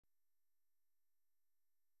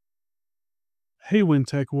Hey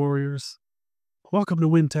Weintek warriors, welcome to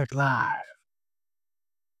Weintek Live.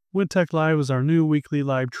 Weintek Live is our new weekly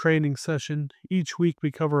live training session. Each week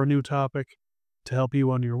we cover a new topic to help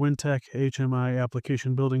you on your Weintek HMI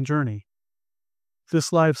application building journey.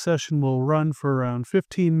 This live session will run for around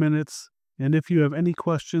 15 minutes, and if you have any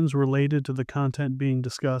questions related to the content being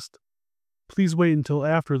discussed, please wait until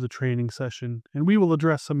after the training session and we will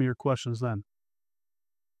address some of your questions then.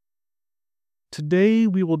 Today,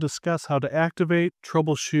 we will discuss how to activate,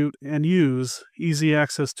 troubleshoot, and use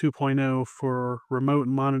EasyAccess 2.0 for remote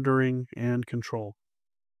monitoring and control.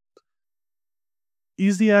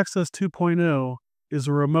 EasyAccess 2.0 is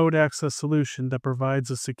a remote access solution that provides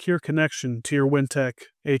a secure connection to your Weintek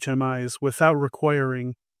HMIs without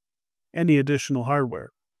requiring any additional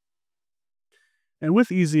hardware. And with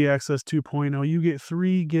EasyAccess 2.0, you get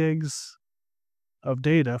 3 gigs of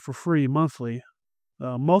data for free monthly.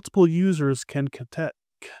 Multiple users can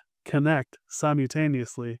connect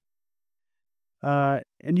simultaneously,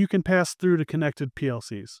 and you can pass through to connected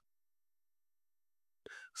PLCs.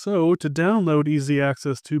 So to download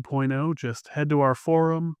EasyAccess 2.0, just head to our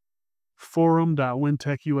forum,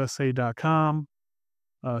 forum.weintechusa.com,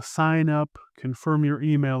 sign up, confirm your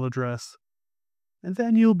email address, and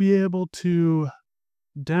then you'll be able to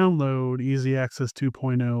download EasyAccess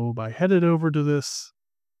 2.0 by headed over to this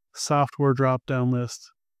software drop-down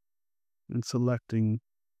list and selecting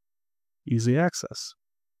Easy Access.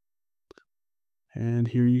 And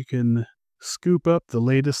here you can scoop up the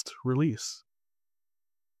latest release.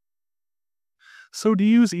 So to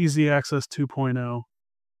use Easy Access 2.0,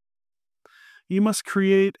 you must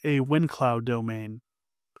create a WinCloud domain.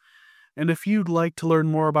 And if you'd like to learn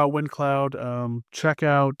more about WinCloud, check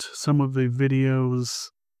out some of the videos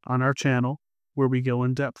on our channel where we go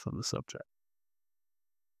in depth on the subject.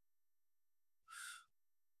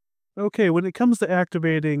 Okay, when it comes to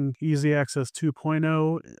activating EasyAccess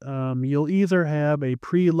 2.0, you'll either have a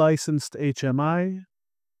pre-licensed HMI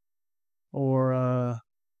or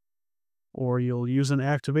you'll use an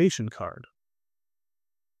activation card.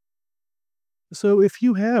 So if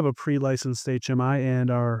you have a pre-licensed HMI and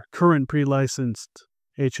our current pre-licensed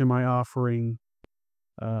HMI offering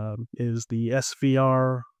is the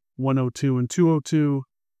SVR 102 and 202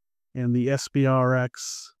 and the SBRX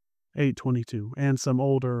 822 and some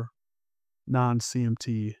older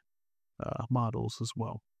non-CMT models as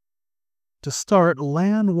well. To start,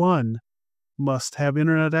 LAN 1 must have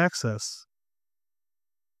internet access.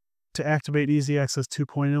 To activate EasyAccess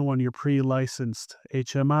 2.0 on your pre-licensed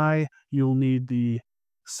HMI, you'll need the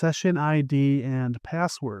session ID and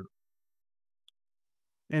password.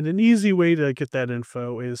 And an easy way to get that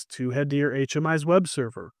info is to head to your HMI's web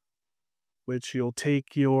server, which you'll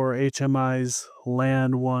take your HMI's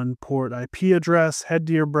LAN 1 port IP address, head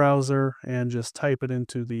to your browser, and just type it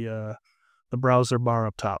into the browser bar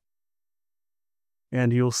up top.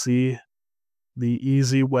 And you'll see the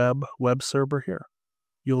Easy web server here.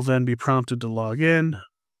 You'll then be prompted to log in.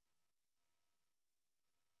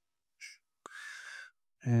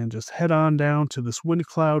 And just head on down to this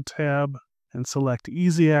WinCloud tab and select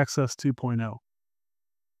EasyAccess 2.0.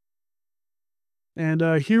 And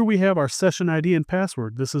here we have our session ID and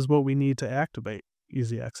password. This is what we need to activate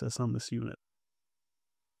Easy Access on this unit.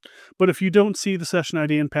 But if you don't see the session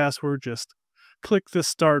ID and password, just click this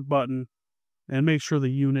start button and make sure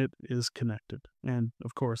the unit is connected and,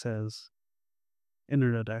 of course, has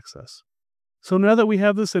internet access. So now that we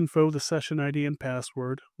have this info, the session ID and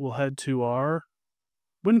password, we'll head to our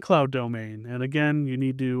WinCloud domain. And again, you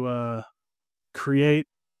need to create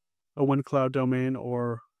a WinCloud domain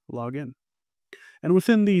or log in. And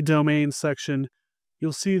within the domain section,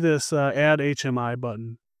 you'll see this Add HMI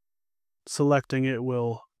button. Selecting it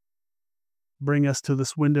will bring us to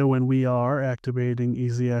this window when we are activating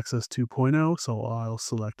EasyAccess 2.0, so I'll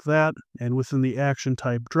select that. And within the action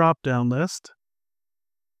type drop-down list,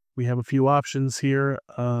 we have a few options here,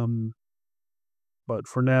 but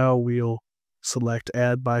for now we'll select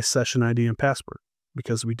Add by Session ID and Password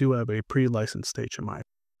because we do have a pre-licensed HMI.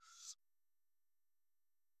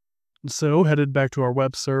 So, headed back to our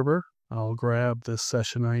web server, I'll grab this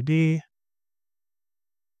session ID,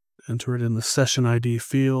 enter it in the session ID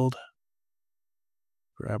field,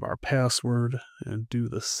 grab our password, and do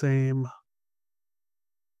the same.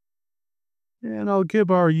 And I'll give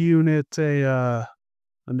our unit a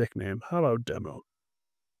nickname. How about Demo?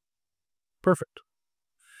 Perfect.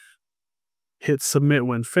 Hit Submit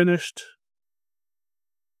when finished.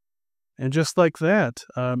 And just like that,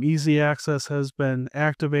 Easy Access has been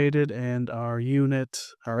activated and our unit,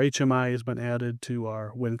 our HMI, has been added to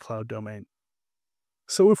our WinCloud domain.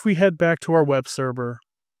 So if we head back to our web server,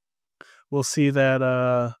 we'll see that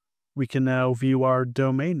we can now view our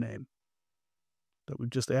domain name that we've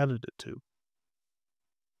just added it to.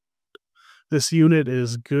 This unit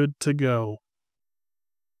is good to go.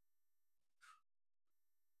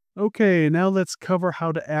 Okay, now let's cover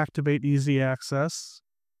how to activate EasyAccess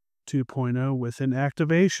 2.0 with an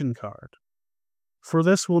activation card. For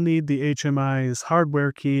this, we'll need the HMI's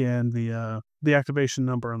hardware key and the activation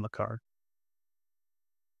number on the card.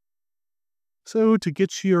 So to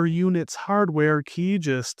get your unit's hardware key,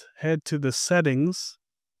 just head to the settings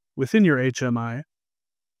within your HMI,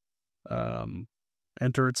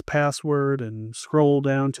 enter its password, and scroll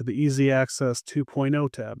down to the EasyAccess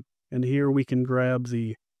 2.0 tab. And here we can grab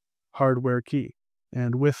the hardware key.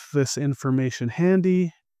 And with this information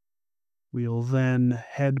handy, we'll then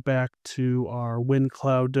head back to our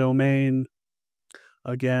WinCloud domain,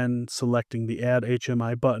 again selecting the Add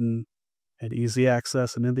HMI button and Easy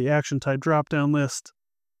Access, and in the Action Type drop-down list,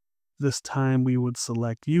 this time we would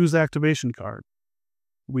select Use Activation Card.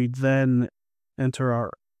 We'd then enter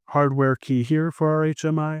our hardware key here for our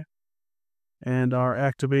HMI and our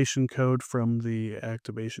activation code from the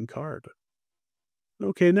activation card.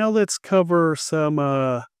 Okay, now let's cover some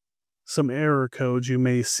error codes you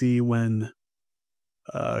may see when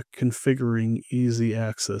configuring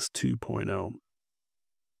EasyAccess 2.0.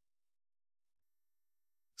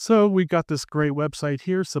 So we got this great website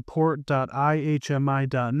here,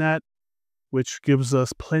 support.ihmi.net, which gives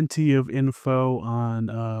us plenty of info on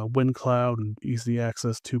WinCloud and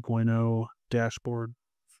EasyAccess 2.0 dashboard.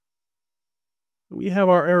 We have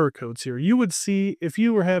our error codes here. You would see, if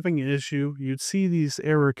you were having an issue, you'd see these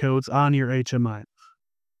error codes on your HMI.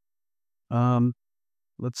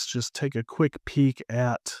 Let's just take a quick peek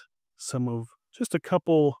at just a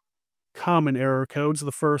couple common error codes.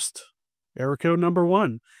 The first, error code number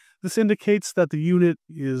 1. This indicates that the unit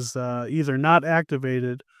is either not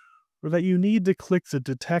activated or that you need to click the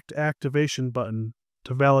Detect Activation button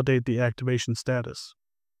to validate the activation status.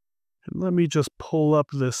 And let me just pull up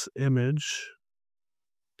this image.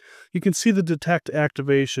 You can see the Detect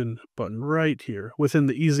Activation button right here within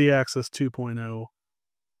the EasyAccess 2.0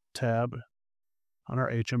 tab on our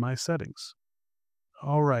HMI settings.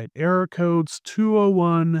 All right, error codes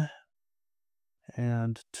 201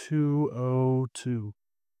 and 202.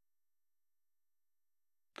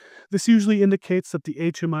 This usually indicates that the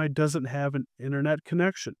HMI doesn't have an internet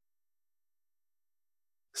connection.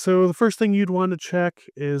 So the first thing you'd want to check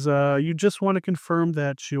is you just want to confirm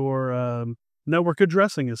that your network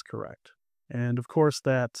addressing is correct. And of course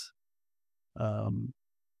that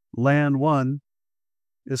LAN 1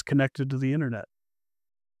 is connected to the internet.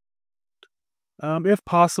 If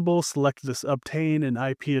possible, select this Obtain an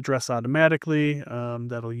IP address automatically.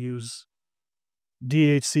 That'll use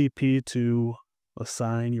DHCP to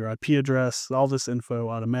assign your IP address, all this info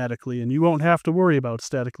automatically, and you won't have to worry about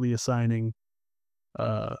statically assigning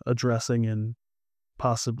addressing and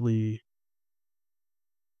possibly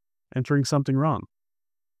entering something wrong.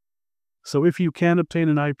 So if you can obtain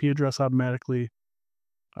an IP address automatically,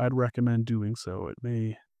 I'd recommend doing so. It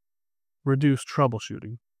may reduce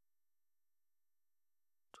troubleshooting.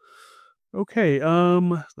 Okay,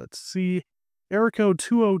 let's see. Error code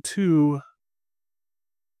 202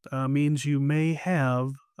 means you may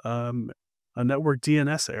have a network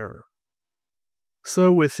DNS error.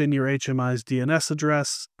 So within your HMI's DNS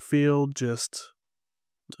address field, just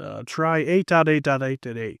try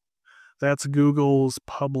 8.8.8.8. That's Google's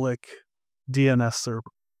public DNS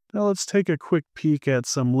server. Now let's take a quick peek at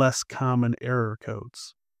some less common error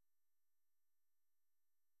codes.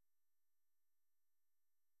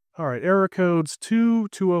 All right, error codes 2,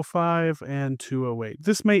 205, and 208.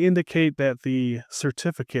 This may indicate that the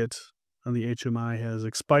certificate on the HMI has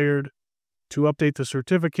expired. To update the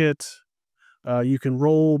certificate, you can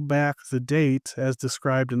roll back the date as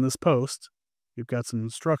described in this post. You've got some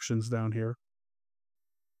instructions down here.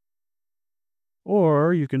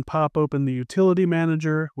 Or you can pop open the Utility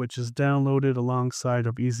Manager, which is downloaded alongside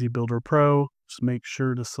of EasyBuilder Pro. Just make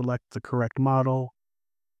sure to select the correct model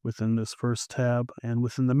within this first tab. And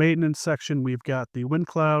within the maintenance section, we've got the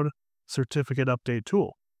WinCloud Certificate Update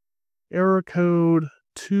tool. Error code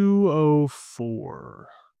 204.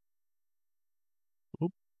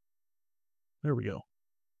 Oop. There we go.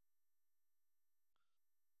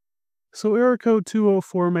 So error code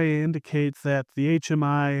 204 may indicate that the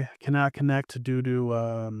HMI cannot connect due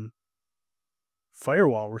to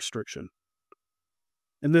firewall restriction.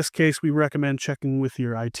 In this case, we recommend checking with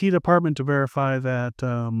your IT department to verify that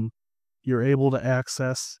you're able to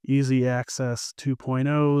access EasyAccess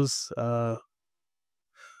 2.0's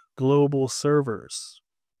global servers.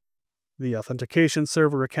 The authentication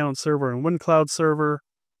server, account server, and WinCloud server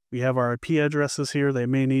We have our IP addresses here. They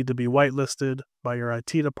may need to be whitelisted by your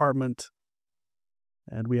IT department.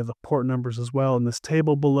 And we have the port numbers as well. In this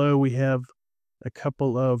table below, we have a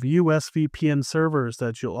couple of US VPN servers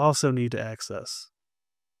that you'll also need to access.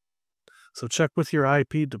 So check with your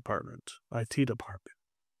IT department.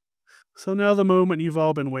 So now the moment you've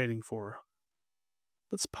all been waiting for.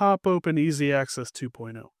 Let's pop open EasyAccess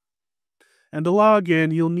 2.0. And to log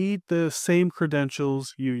in, you'll need the same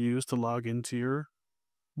credentials you use to log into your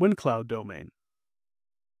WinCloud domain.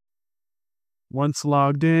 Once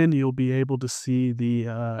logged in, you'll be able to see the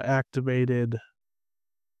activated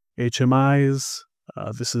HMIs.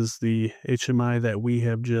 This is the HMI that we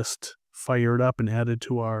have just fired up and added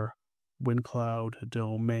to our WinCloud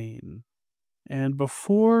domain. And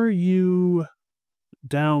before you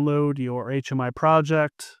download your HMI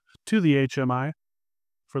project to the HMI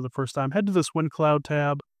for the first time, head to this WinCloud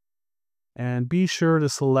tab and be sure to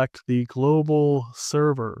select the global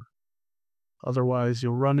server. Otherwise,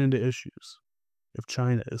 you'll run into issues if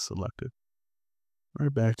China is selected. All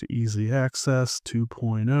right, back to EasyAccess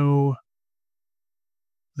 2.0.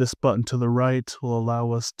 This button to the right will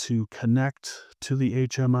allow us to connect to the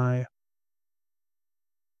HMI.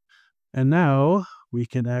 And now we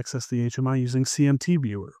can access the HMI using CMT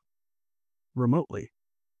Viewer remotely.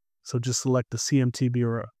 So just select the CMT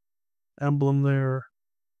Viewer emblem there.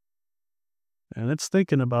 And it's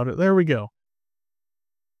thinking about it. There we go.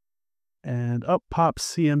 And up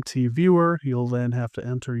pops CMT Viewer. You'll then have to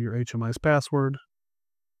enter your HMI's password,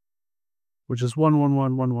 which is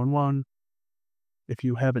 111111. If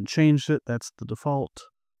you haven't changed it, that's the default.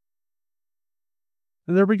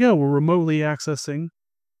 And there we go. We're remotely accessing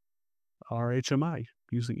our HMI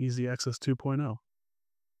using EasyAccess 2.0.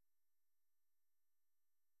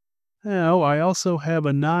 Now, I also have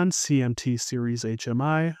a non-CMT series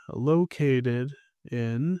HMI located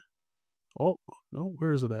in,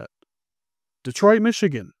 where is it at? Detroit,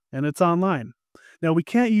 Michigan, and it's online. Now, we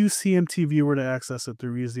can't use CMT Viewer to access it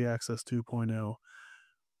through EasyAccess 2.0.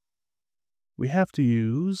 We have to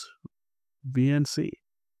use VNC.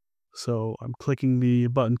 So I'm clicking the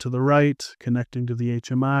button to the right, connecting to the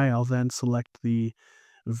HMI. I'll then select the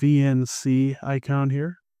VNC icon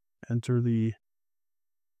here, enter the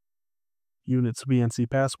unit's VNC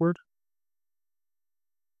password,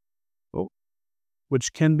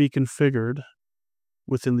 which can be configured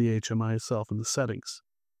within the HMI itself in the settings.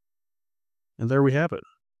 And there we have it.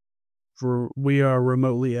 We are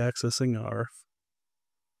remotely accessing our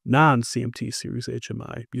non-CMT series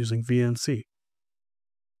HMI using VNC.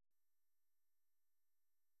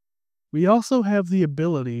 We also have the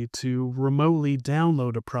ability to remotely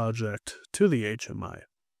download a project to the HMI.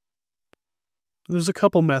 There's a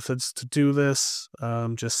couple methods to do this.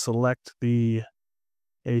 Just select the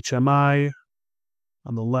HMI.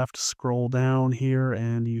 On the left, scroll down here,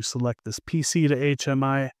 and you select this PC to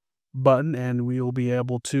HMI button, and we will be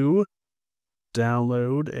able to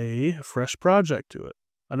download a fresh project to it.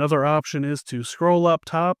 Another option is to scroll up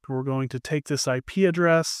top. We're going to take this IP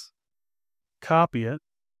address, copy it,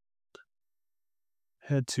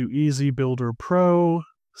 head to Easy Builder Pro,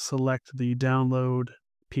 select the Download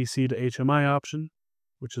PC to HMI option,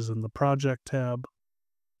 which is in the Project tab.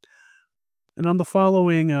 And on the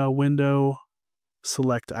following window,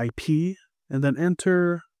 select IP, and then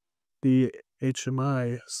enter the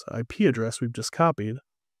HMI's IP address we've just copied.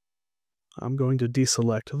 I'm going to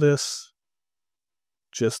deselect this,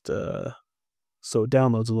 just so it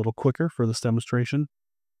downloads a little quicker for this demonstration,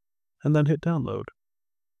 and then hit download.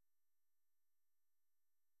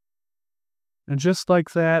 And just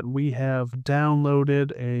like that, we have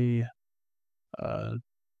downloaded a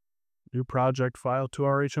new project file to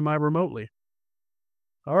our HMI remotely.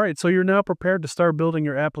 All right, so you're now prepared to start building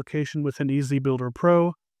your application within Easy Builder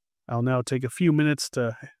Pro. I'll now take a few minutes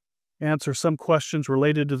to answer some questions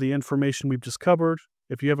related to the information we've just covered.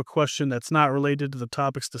 If you have a question that's not related to the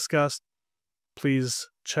topics discussed, please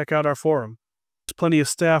check out our forum. There's plenty of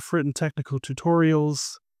staff-written technical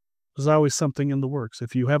tutorials. There's always something in the works.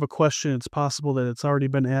 If you have a question, it's possible that it's already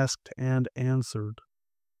been asked and answered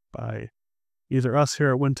by either us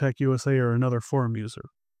here at Weintek USA or another forum user.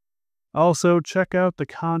 Also, check out the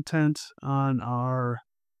content on our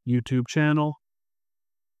YouTube channel.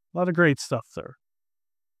 A lot of great stuff there.